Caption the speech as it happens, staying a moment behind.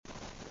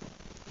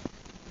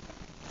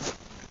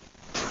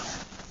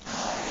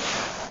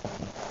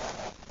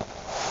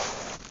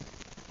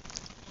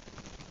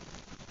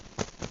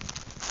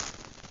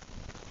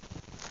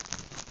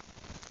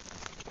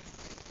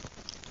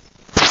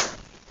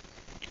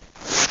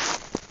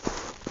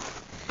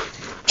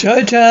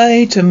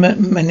Jai to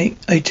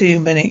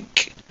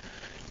Manic.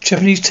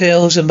 Japanese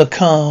tales of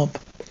macabre.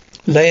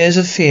 Layers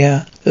of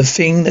fear. The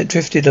thing that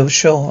drifted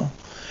ashore.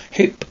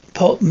 Hip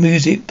hop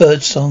music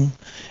birdsong.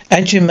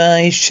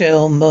 Ajimai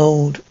shell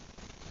mold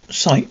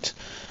site.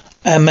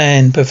 A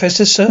man.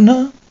 Professor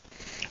Sonar?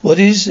 What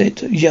is it?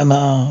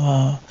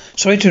 Yamaha.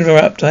 Sorry to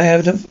interrupt. I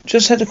have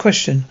just had a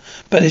question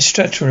about this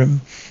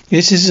stratum.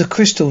 This is a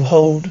crystal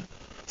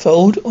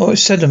fold or a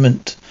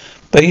sediment.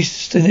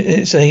 Based in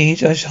its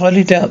age, I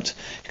highly doubt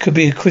it could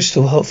be a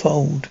crystal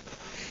fold.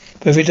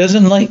 But if it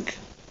doesn't like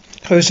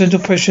horizontal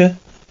pressure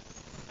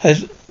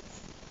it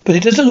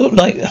doesn't look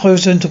like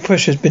horizontal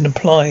pressure has been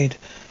applied.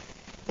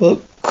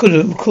 What could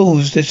have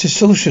caused this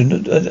distortion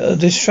of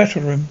this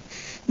stratum?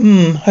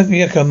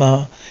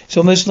 Yakama. It's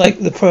almost like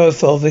the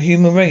profile of the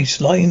human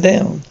race lying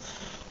down,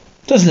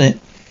 doesn't it?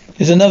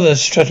 There's another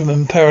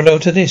stratum parallel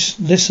to this.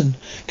 Listen,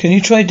 can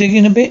you try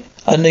digging a bit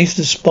underneath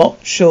the spot?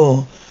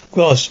 Sure.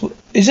 Grass.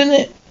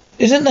 Isn't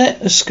that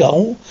a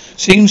skull?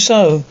 Seems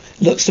so.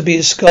 Looks to be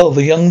the skull of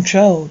a young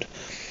child.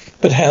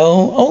 But how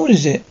old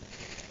is it?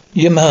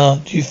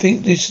 Yamaha, do you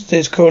think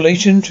there's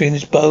correlation between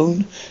this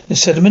bone and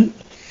sediment?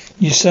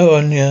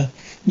 Sonia.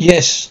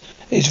 Yes.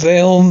 It's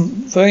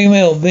very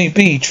well may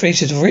be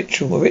traces of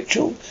ritual. A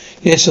ritual?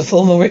 Yes, a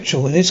form of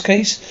ritual. In this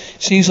case,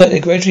 it seems like they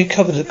gradually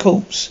covered the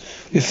corpse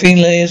with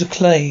thin layers of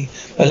clay.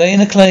 By laying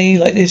the clay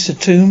like this, a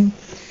tomb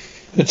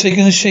would have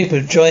taken the shape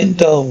of a giant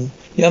doll.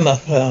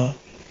 Yamaha.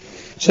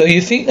 So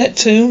you think that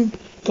tomb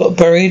got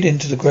buried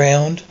into the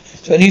ground?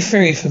 It's only a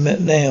theory from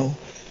it now.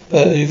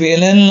 But if we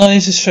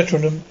analyze the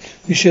stratum,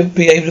 we should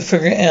be able to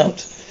figure it out.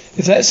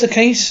 If that's the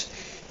case,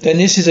 then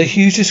this is a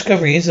huge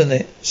discovery, isn't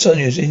it?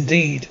 Sonia's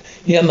indeed.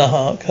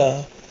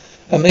 Yamaha.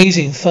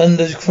 Amazing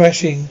thunder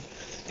crashing,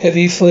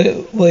 heavy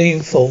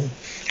rainfall.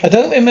 I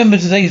don't remember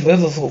today's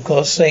weather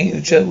forecast saying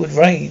it would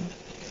rain.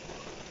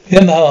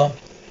 Yamaha,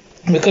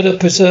 we've got to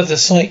preserve the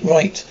site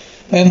right.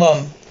 Man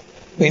 1,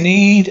 we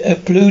need a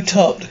blue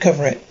tarp to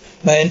cover it.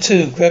 Man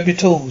 2, grab your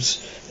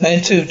tools.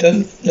 Man 2,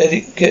 don't let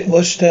it get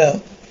washed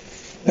out.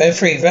 Man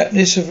 3, wrap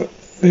this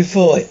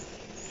before it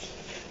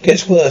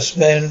gets worse.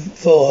 Man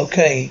 4,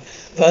 okay.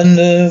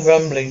 Thunder,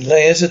 rumbling,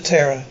 layers of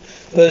terror.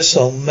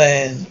 Birdsong,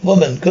 man,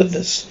 woman,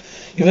 goodness.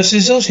 You must have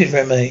exhausted,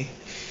 Remy.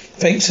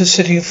 Thanks for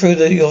sitting through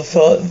your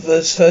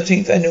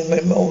 13th annual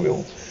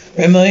memorial.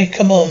 Remy,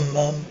 come on,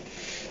 Mum.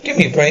 Give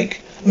me a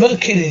break. I'm not a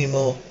kid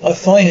anymore. I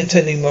find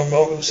attending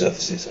memorial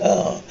services.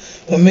 I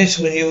miss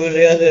when you were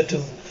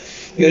little.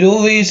 You'd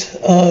always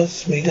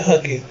ask me to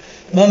hug you.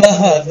 Mama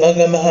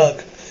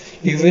hug.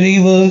 You really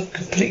were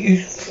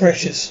completely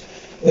precious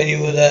when you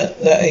were that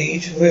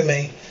age.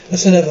 Remy,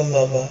 that's another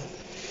mother.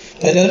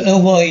 I don't know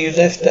why you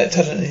left that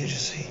talent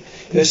agency.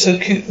 You were so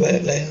cute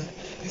back then.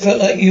 It felt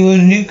like you were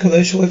in a new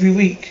commercial every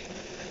week.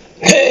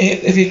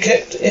 If you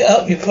kept it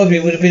up, you probably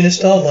would have been a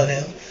star by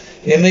now.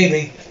 Yeah,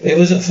 maybe. But it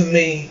wasn't for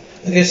me.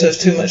 I guess I was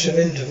too much of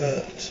an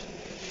introvert.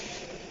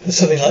 Or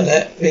something like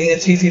that. Being a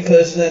TV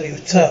personality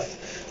was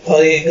tough.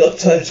 Hardly got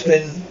time to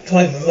spend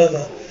time with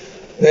Mama.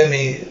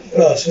 Remy,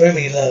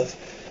 love.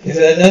 If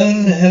I had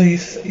known how you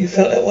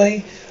felt that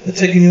way, I'd have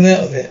taken you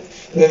out of it.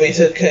 Remy,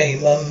 it's okay.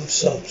 Mum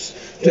sobs.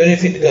 Do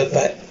anything to go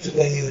back to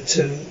when you were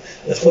 2.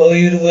 I'd follow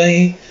you the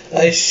way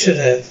I should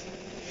have.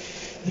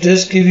 I'd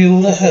just give you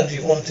all the hugs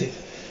you wanted.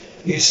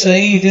 You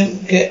say you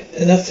didn't get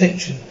enough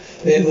attention,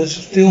 but it was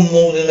still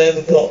more than I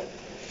ever got.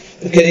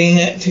 Forgetting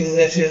acting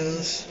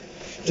lessons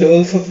to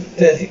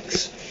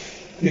orthopedics.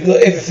 You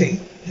got everything.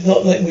 It's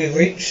not like we're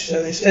rich, so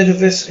instead of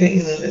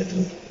investigating a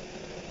little,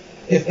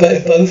 if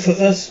both of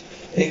us,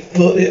 they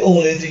put it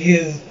all into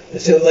you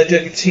instead of my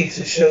dirty teeth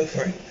to show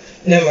for it.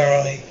 Never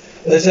mind.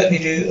 What exactly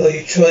are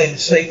you trying to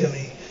say to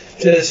me?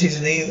 Jealousy's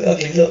an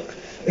ugly look.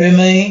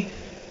 Remy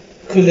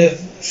could have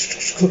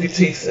crooked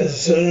teeth as a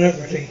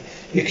celebrity.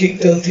 You keep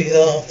doting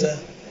after.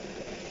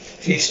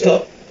 She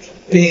stopped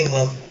being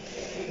one.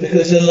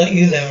 Because unlike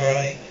you,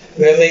 Nemerai,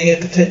 Remy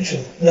had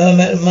potential. No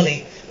amount of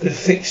money could have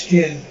fixed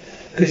you.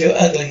 Because you're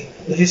ugly.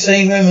 What are you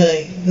saying,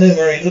 Remy?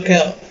 Nemerai, look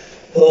out.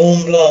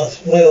 Horn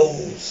blast,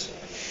 wells.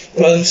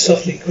 Groan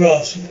softly,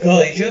 grass.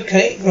 Guys, you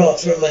okay?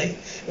 Grass, Remy.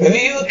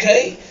 Remy, you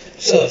okay?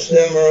 Sobs,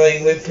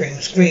 Nemerai whimpering,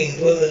 screamed,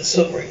 woman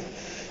sobbing.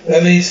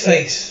 Remy's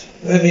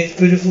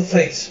beautiful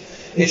face.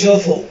 It's your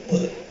fault.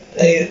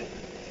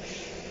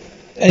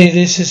 Any of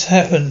this has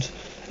happened,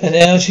 and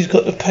now she's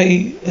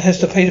has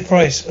to pay the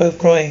price, both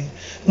crying.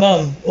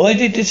 Mum, why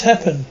did this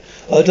happen?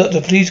 Oh, doctor,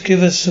 please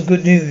give us some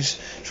good news.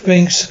 She's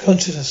going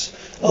conscious.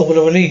 Oh, what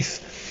a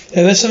relief.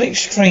 There was something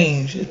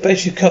strange. It's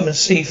best you come and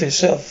see for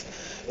yourself.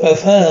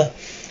 Both her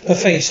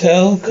face,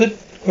 how could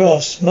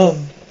grass,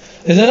 Mum.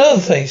 There's another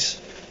face.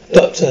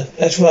 Doctor,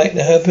 that's right,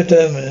 the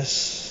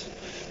epidermis.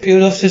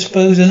 Peeled off to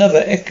expose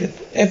another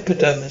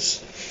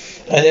epidermis.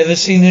 I never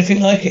seen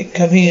anything like it.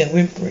 Come here,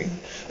 whimpering,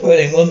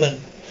 wailing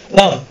woman.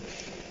 Mum,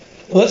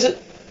 what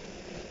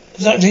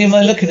exactly am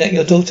I looking at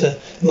your daughter?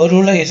 The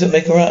model layers that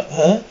make her up,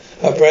 huh?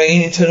 Her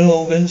brain, internal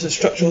organs, a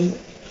skeletal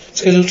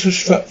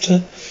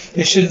structure.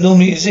 This should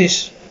normally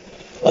exist.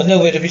 I know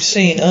where to be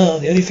seen.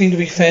 The only thing to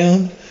be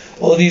found,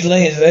 all these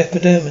layers of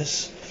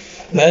epidermis.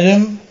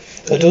 Madam,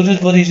 her daughter's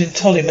body is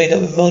entirely made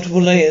up of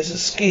multiple layers of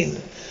skin.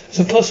 It's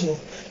impossible.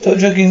 Stop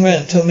joking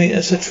around. Tell me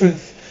that's the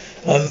truth.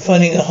 I'm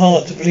finding it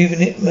hard to believe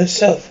in it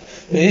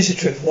myself, but it is the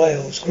truth.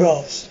 Wails,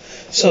 grass,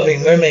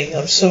 sobbing. Remy,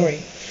 I'm sorry.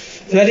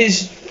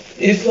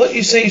 If what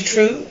you say is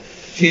true,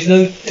 she's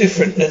no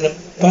different than a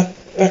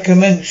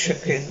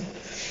Bakamanchikin.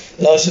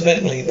 Last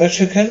mentally.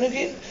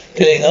 Bakamanchikin?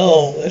 Killing.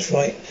 Oh, that's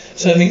right.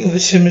 Something with a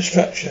similar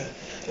structure.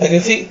 I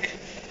can think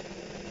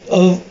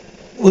of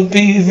would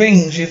be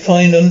rings you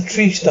find on a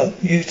tree stump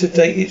used to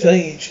date its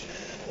age.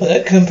 On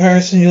that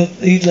comparison,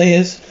 these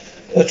layers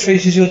are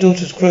traces of your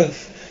daughter's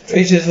growth.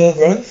 Traces of her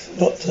growth?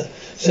 Doctor,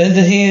 stand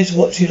here is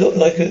what she looked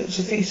like as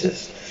a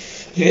fetus.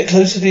 You get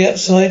closer to the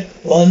outside.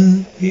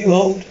 1 year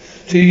old,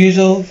 2 years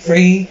old,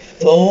 3,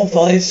 4,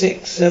 5,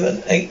 6,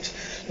 7, 8,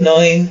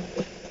 9,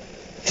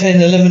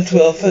 10, 11,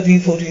 12, 13,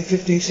 14,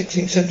 15,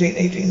 16, 17,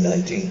 18,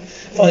 19,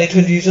 finally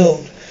 20 years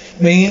old.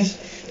 Means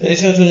that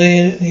this outer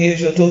layer here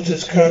is your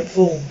daughter's current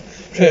form.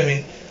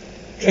 Trembling.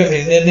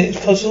 Then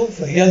it's possible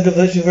for a younger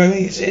version of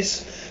Remy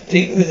exists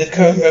deep within the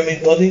current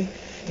Remy's body?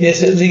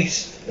 Yes, at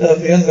least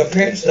younger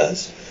appearance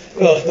does.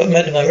 Grasp, but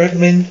madam, I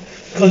recommend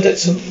conduct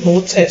some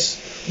more tests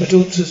of my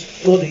daughter's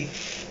body.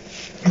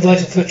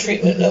 Vital for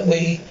treatment that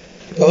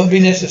won't be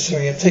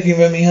necessary. I'm taking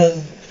Remy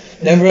home.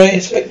 Never I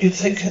expect you to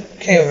take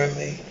care of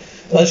Remy.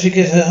 Once we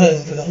get her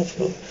home from the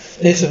hospital.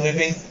 Listen, we've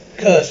been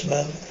cursed,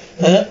 ma'am.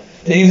 Huh?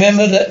 Do you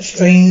remember that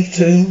strange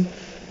tomb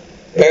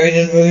buried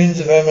in ruins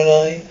of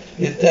Ammonite?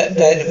 That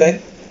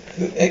dad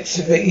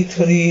excavated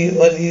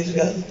 21 years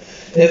ago.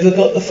 Never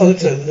got the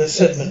photo of the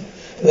sediment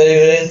where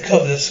they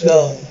uncovered a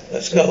skull.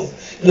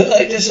 It looked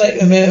like just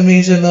like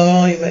Remy's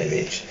MRI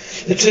image.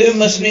 The tomb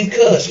must have been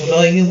cursed with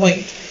lying in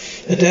wait.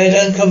 The dad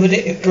uncovered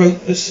it. He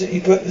broke the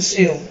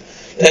seal.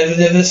 Dad was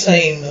never the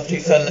same after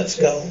he found that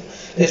skull.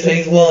 This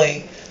explains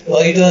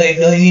why he died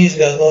 9 years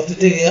ago after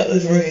digging up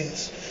those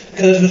ruins. The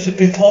curse must have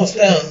been passed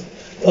down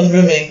upon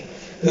Remy,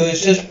 who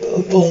was just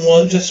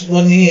born just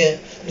 1 year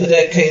after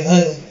Dad came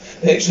home.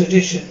 The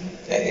excavation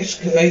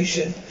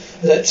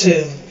of that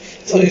tomb.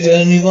 Thought he was the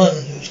only one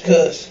who was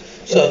cursed.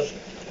 So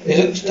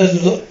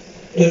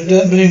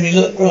don't believe me,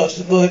 look, grass,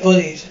 the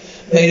body's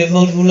made of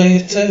multiple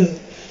layers too.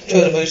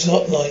 Child abuse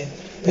hotline.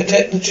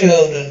 Protect the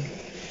children.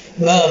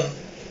 Mum,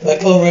 my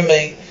poor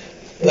Remy.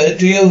 But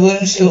do your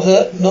wounds still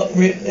hurt? Not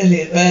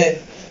nearly as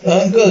bad.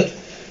 I'm good.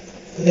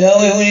 Now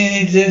all you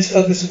need to do is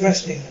focus on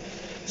resting.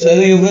 So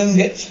your wound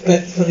gets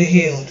better fully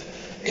healed.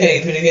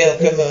 Okay, pretty girl,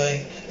 come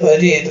away. The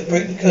idea to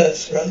break the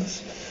curse,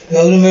 grunts. The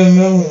older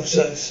memorial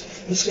service.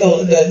 The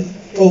skull that Dad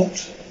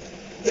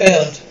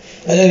found.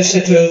 I know,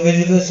 said to her,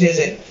 university is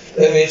it?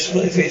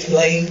 If it's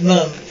blamed,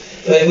 Mum.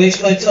 But I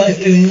waste my time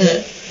doing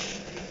that.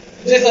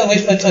 As if I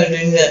waste my time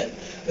doing that.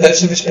 Have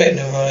some respect,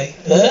 Nari.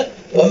 Huh?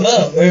 But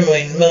Mum,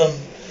 remain Mum.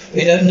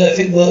 We don't know if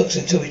it works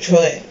until we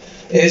try it.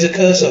 There is a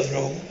curse after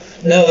all.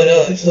 No,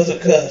 it's not a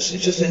curse.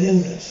 It's just an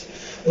illness.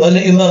 One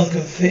that your mum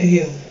can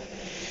heal.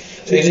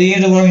 So you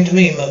leave the worrying to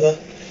me, Mother.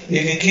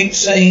 You can keep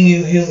saying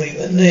you heal me,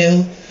 but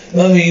now,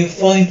 Mummy, you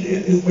find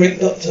you're a great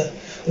doctor.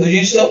 Would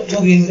you stop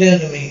talking down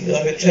to me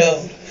like a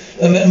child?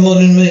 No matter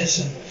modern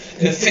medicine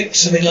can fix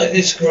something like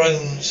this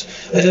groans.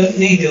 I don't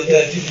need your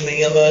doubting to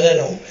me. I'm an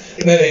adult.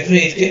 Mary,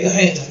 please get your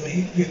hands off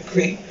me, you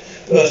creep.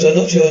 First, I'm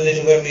not your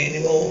little Remy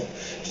anymore.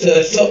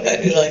 So stop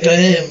acting like I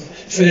am.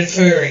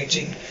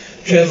 Infuriating.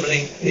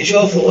 Trembling. It's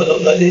your fault I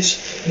look like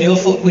this. And your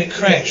fault we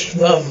crashed.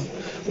 Mum.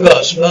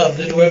 Ross, Mum,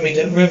 little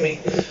Remy.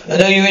 I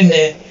know you're in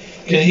there.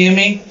 Can you hear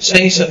me?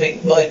 Say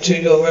something, my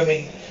 2-year-old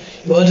Remy.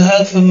 You want a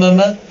hug from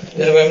Mama,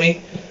 little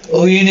Remy?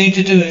 All you need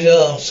to do is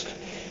ask.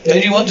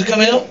 Don't you want to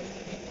come out?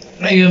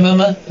 Hey, you,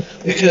 Mama.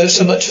 We could have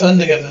so much fun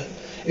together.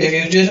 If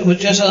you would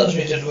just answer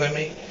me, little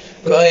Remy.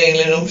 Crying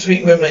little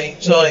sweet Remy.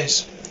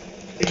 Sighs.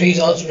 Please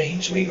answer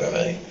me, sweet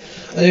Remy.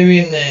 I know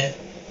you're in there.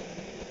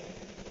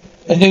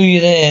 I know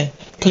you're there.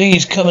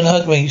 Please come and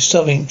hug me,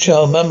 sobbing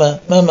child.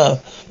 Mama,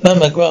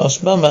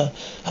 grass, Mama,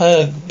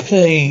 hug,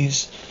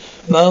 please.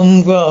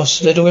 Mum,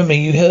 grass, little Remy,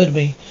 you heard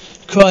me.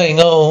 Crying,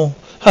 oh,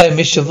 I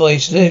missed your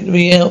voice. Let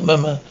me out,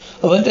 Mama.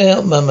 I want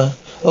out, Mama.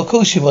 Of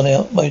course you want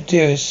out, my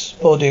dearest,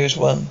 poor dearest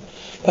one.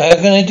 But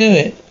how can I do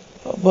it?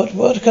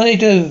 What can I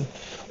do?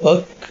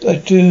 What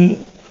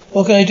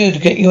can I do to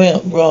get you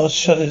out? Grass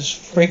shudders,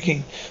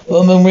 freaking.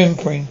 Woman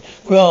whimpering.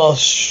 Grass,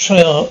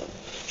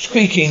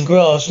 squeaking.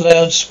 Grass,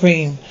 loud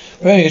scream.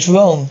 Ray, it's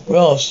wrong.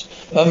 Grass.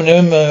 Mum and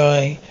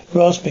MRI,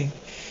 grasping.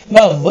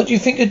 Mum, what do you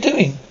think you're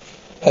doing?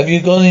 Have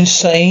you gone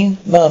insane?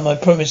 Mum, I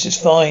promise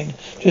it's fine.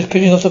 Just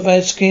peeling off the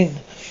bad skin.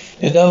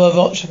 There's no other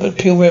option but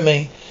peel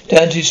Remy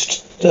down to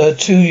his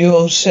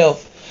 2-year-old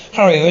self.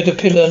 Hurry, read the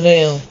pillar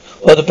now,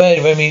 while the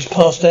bad Remy's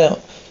passed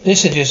out.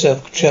 Listen to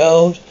yourself,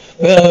 child.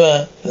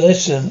 Mama,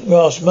 listen.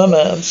 Ross, Mama,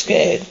 I'm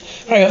scared.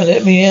 Hurry up and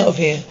let me out of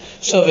here.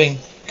 Sobbing.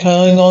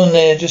 Hang on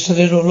there just a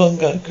little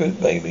longer, good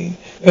baby.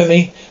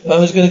 Remy,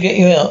 Mama's going to get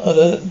you out of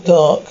the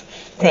dark,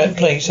 cramped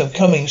place. I'm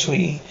coming,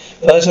 sweetie.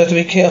 First, I have to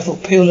be careful.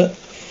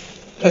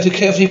 Have to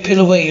carefully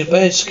peel away your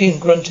bad skin,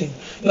 grunting.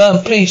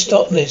 Mum, please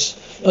stop this.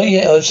 Not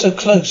yet, I was so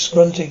close,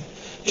 grunting.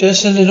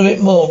 Just a little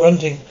bit more,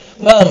 grunting.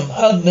 Mum,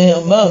 hug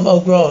now, Mum,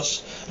 oh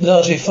grass.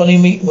 Largely funny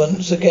meat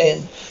once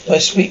again. I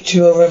speak to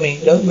you,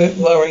 Remy. Don't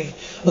worry.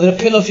 I'm gonna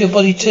peel off your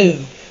body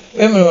too.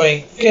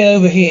 Remy, get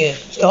over here.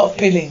 Start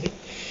peeling.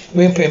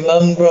 Whimpering,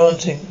 Mum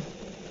grunting,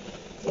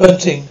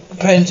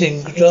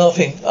 panting,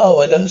 laughing.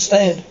 Oh, I don't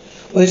understand.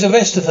 Where's the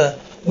rest of her?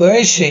 Where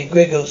is she?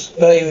 Giggles.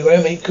 Baby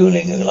Remy,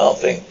 cooling and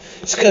laughing.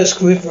 Skirts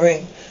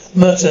quivering.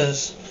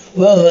 Mutters.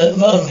 Well,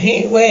 Mum,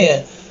 here,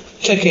 where?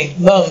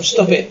 Checking. Mum,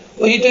 stop it.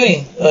 What are you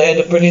doing? I had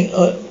a brilliant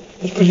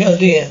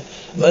idea.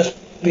 I must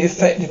be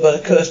affected by the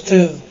curse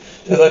too.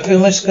 So if I peel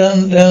my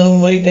skull down all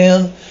the way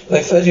down, my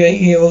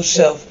 38-year-old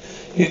self,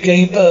 you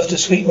gave birth to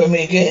sweet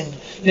Remy again.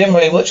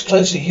 Emery, watch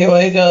closely. Here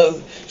I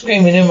go.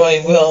 Screaming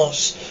Emery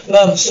laughs.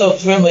 Mum,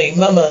 stop, Remy.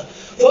 Mama.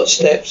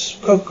 Footsteps.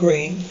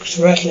 Crockery.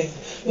 Rattling.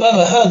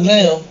 Mama, hug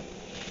now.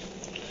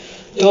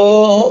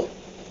 Door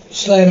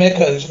slam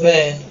echoes.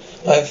 Man,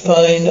 I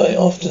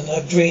often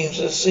have dreams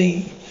of the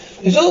sea.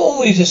 It's not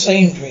always the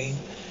same dream.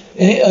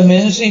 I'm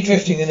endlessly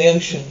drifting in the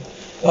ocean.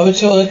 Up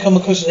until I come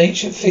across an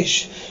ancient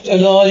fish, so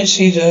large it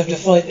seems to have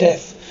defied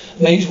death,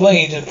 made its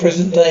way to the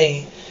present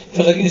day. It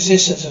felt like an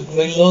existence had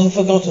been long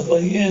forgotten by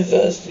the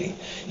university.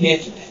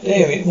 Yet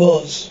there it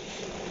was.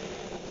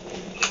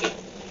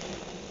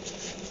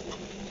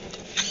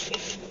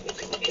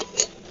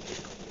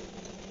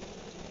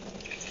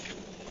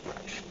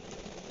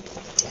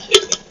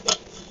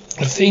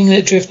 A thing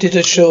that drifted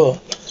ashore.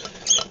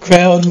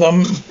 Crowd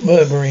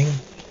murmuring.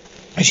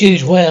 It's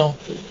huge. Wow.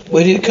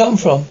 Where did it come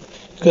from?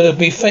 It's gotta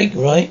be fake,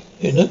 right?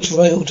 It looks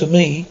real to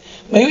me.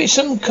 Maybe it's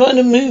some kind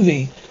of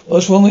movie.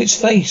 What's wrong with its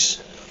face?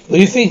 What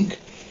do you think?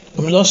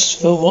 I'm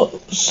lost for what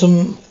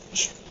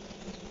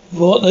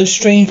those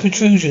strange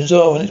protrusions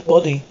are on its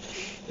body.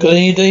 Got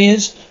any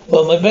ideas?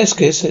 Well, my best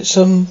guess it's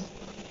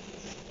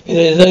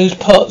those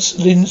parts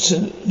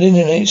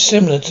lineate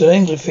similar to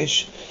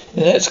anglerfish.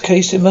 In that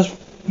case, it must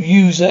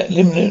use that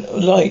limited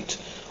light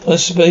on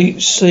the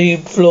sea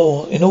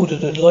floor in order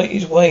to light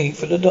its way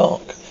through the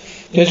dark.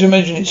 Just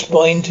imagine its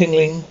spine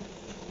tingling.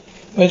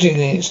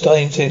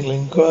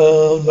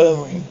 Crowd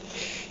murmuring.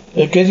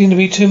 There are getting to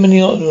be too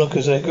many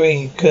onlookers, I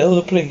agree. Call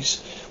the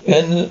police.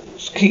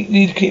 We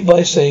need to keep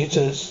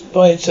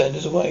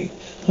bystanders away.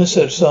 On the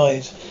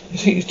sides. You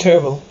think it's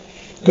terrible.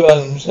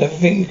 Groans.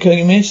 Everything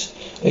you miss?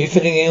 Are you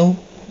feeling ill?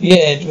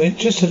 Yeah,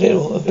 just a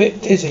little. A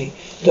bit dizzy.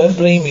 Don't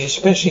blame me,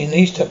 especially in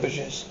these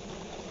temperatures.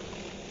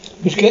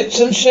 Just get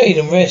some shade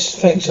and rest.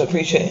 Thanks, I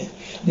appreciate it.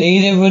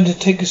 Need everyone to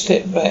take a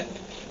step back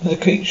from the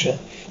creature.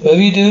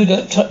 Whatever you do,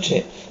 don't touch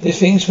it. This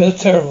thing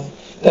smells terrible.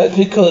 That's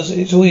because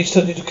it's already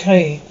started to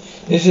decay.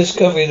 It's a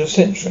discovery of the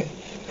century.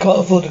 Can't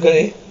afford to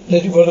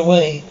let it rot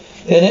away.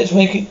 Then let's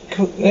make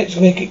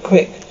it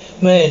quick.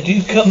 Man, do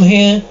you come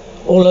here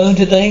all alone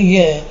today?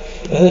 Yeah.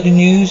 I heard the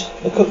news.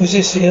 I couldn't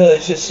resist the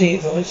urge to see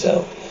it for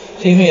myself.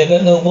 See me, I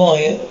don't know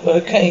why, but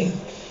I came.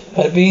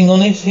 Being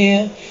honest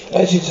here,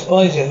 I actually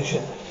despise the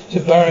ocean. It's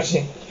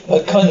embarrassing.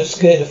 I'm kind of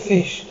scared of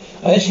fish.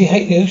 I actually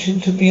hate the ocean,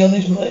 to be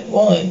honest, mate.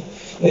 Why?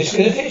 Are you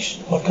scared of fish?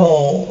 I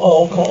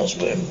can't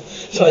swim.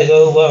 Sorry,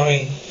 don't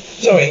worry.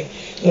 Sorry,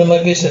 none of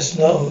my business.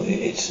 No,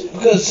 it's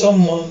because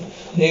someone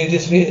knew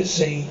disappeared at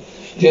sea.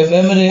 Do you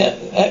remember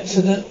the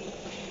accident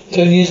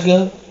 7 years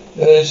ago?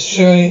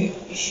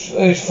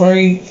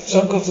 Ferry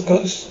sunk off the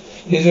coast.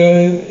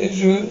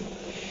 Israel.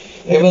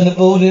 Everyone on the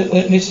board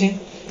went missing.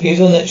 He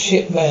was on that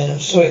ship, man. I'm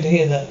sorry to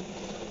hear that.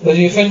 Was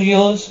he a friend of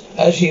yours?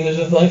 Actually, he was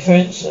with my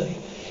fiancée.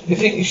 You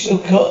think he's still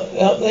caught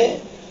out there?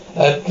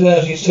 I'm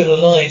glad he's still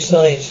alive.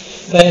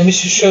 Size. Man,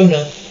 Mr.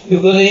 Shona,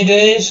 you got any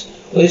ideas?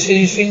 What this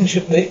silly thing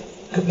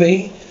could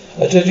be?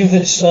 I told him for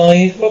the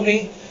size,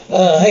 probably.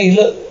 Hey,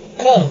 look,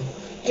 come.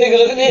 Take a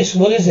look at this.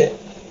 What is it?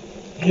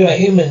 You're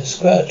humans.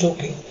 Crowd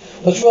talking.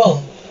 What's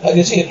wrong? I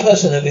can see a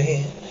person over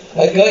here.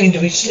 I'm going to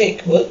be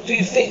sick. What do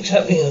you think's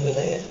happening over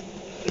there?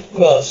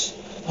 Grass.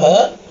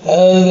 Huh?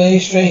 Oh, very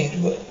strange.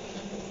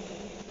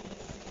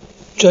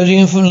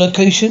 Judging from the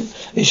location,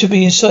 it should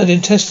be inside the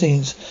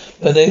intestines,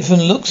 but from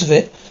the looks of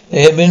it,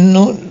 they have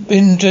not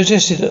been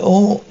digested at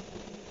all.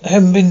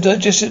 Haven't been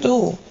digested at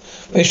all.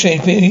 Very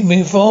strange.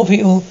 Before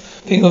people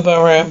think of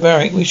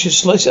barrack, we should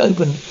slice it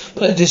open.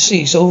 Put it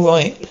deceased. All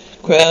right.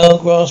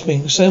 Crowd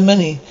grasping. So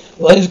many.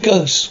 Why is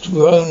ghosts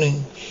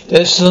groaning?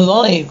 They're still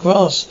alive.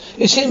 Grass.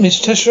 It's him. It's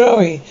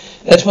Tashari.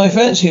 That's my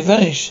fancy who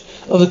vanished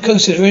off the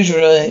coast of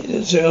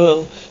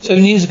Israel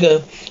 7 years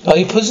ago. Are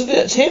you positive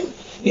that's him?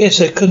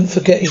 Yes, I couldn't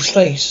forget his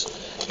face.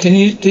 Did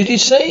he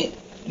say?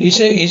 Did he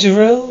say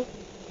Israel?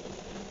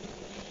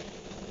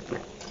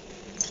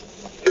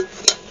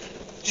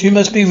 She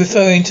must be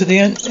referring to the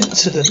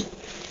accident.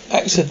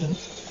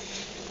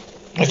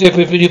 I don't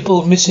everybody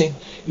aboard missing.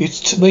 You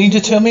mean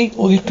to tell me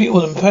all these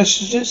people and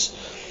passengers?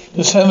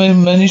 Does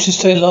Hammond manage to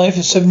stay alive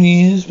for 7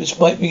 years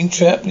despite being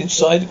trapped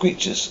inside the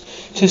creature's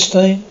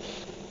intestine?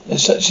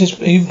 As such is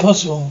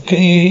impossible.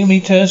 Can you hear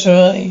me,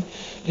 Tessarai?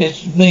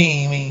 It's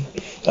me.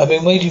 I've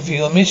been waiting for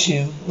you. I miss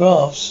you.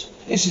 Grass.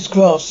 This is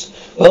Grass.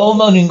 Well,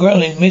 moaning,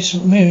 growling, Miss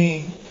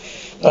Mary.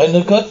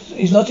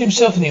 He's not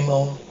himself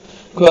anymore.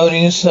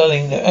 groaning and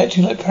snarling. They're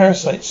acting like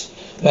parasites.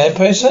 Man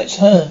parasites?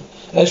 Huh?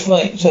 That's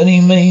right. It only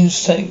makes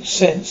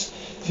sense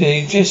if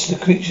they ingest the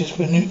creatures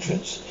with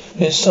nutrients.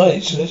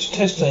 Inside, so its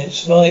intestines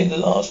survive the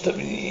last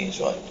 70 years,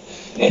 right?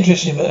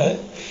 Interesting, but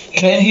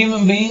can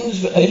human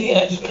beings only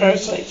act as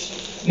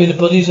parasites in the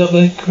bodies of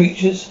other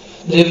creatures?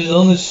 Live as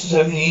long as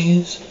 70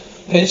 years?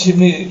 Pensive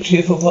music,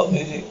 cheerful pop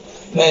music.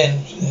 Man,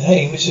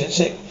 hey, Mr.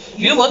 Insect,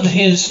 do you want to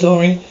hear the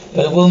story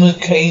about a woman who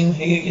came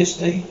here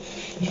yesterday?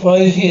 It's why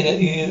I hear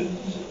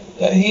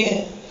that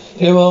here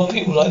there are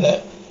people like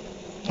that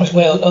as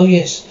well. Oh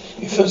yes,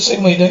 you feel the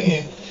same way, don't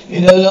you?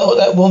 You know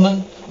that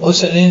woman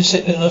also had an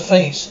insect on her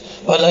face.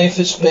 My life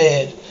is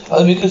spared.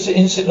 Only because the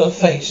insect on her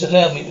face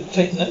allowed me to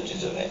take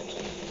notice of it.